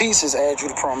Peace is Andrew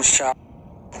the Promised Child.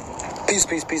 Peace,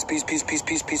 peace, peace, peace, peace, peace,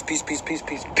 peace, peace, peace, peace, peace,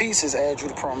 peace. Peace is Andrew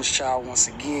the Promised Child once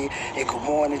again. And good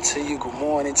morning to you, good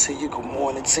morning to you, good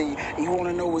morning to you. And you want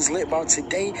to know what's lit about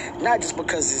today? Not just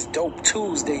because it's Dope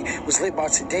Tuesday. What's lit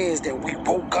about today is that we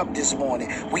woke up this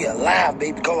morning. We alive,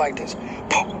 baby. Go like this.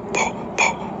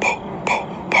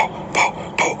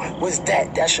 What's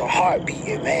that? That's your heart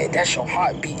beating, man. That's your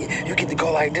heart beating. You get to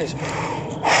go like this.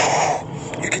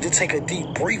 You get to take a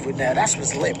deep breath with that. That's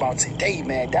what's lit about today,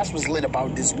 man. That's what's lit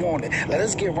about this morning. Let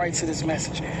us get right to this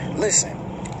message. Listen,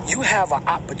 you have an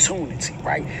opportunity,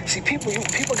 right? See, people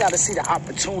got to see the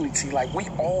opportunity. Like, we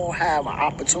all have an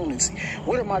opportunity.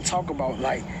 What am I talking about?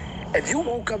 Like, if you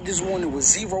woke up this morning with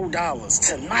 $0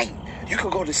 tonight, you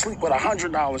could go to sleep with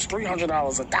 $100, $300,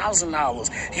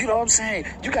 $1,000. You know what I'm saying?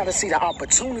 You got to see the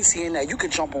opportunity in that. You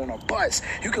could jump on a bus.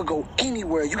 You could go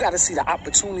anywhere. You got to see the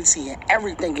opportunity in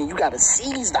everything, and you got to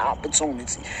seize the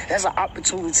opportunity. There's an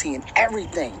opportunity in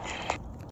everything.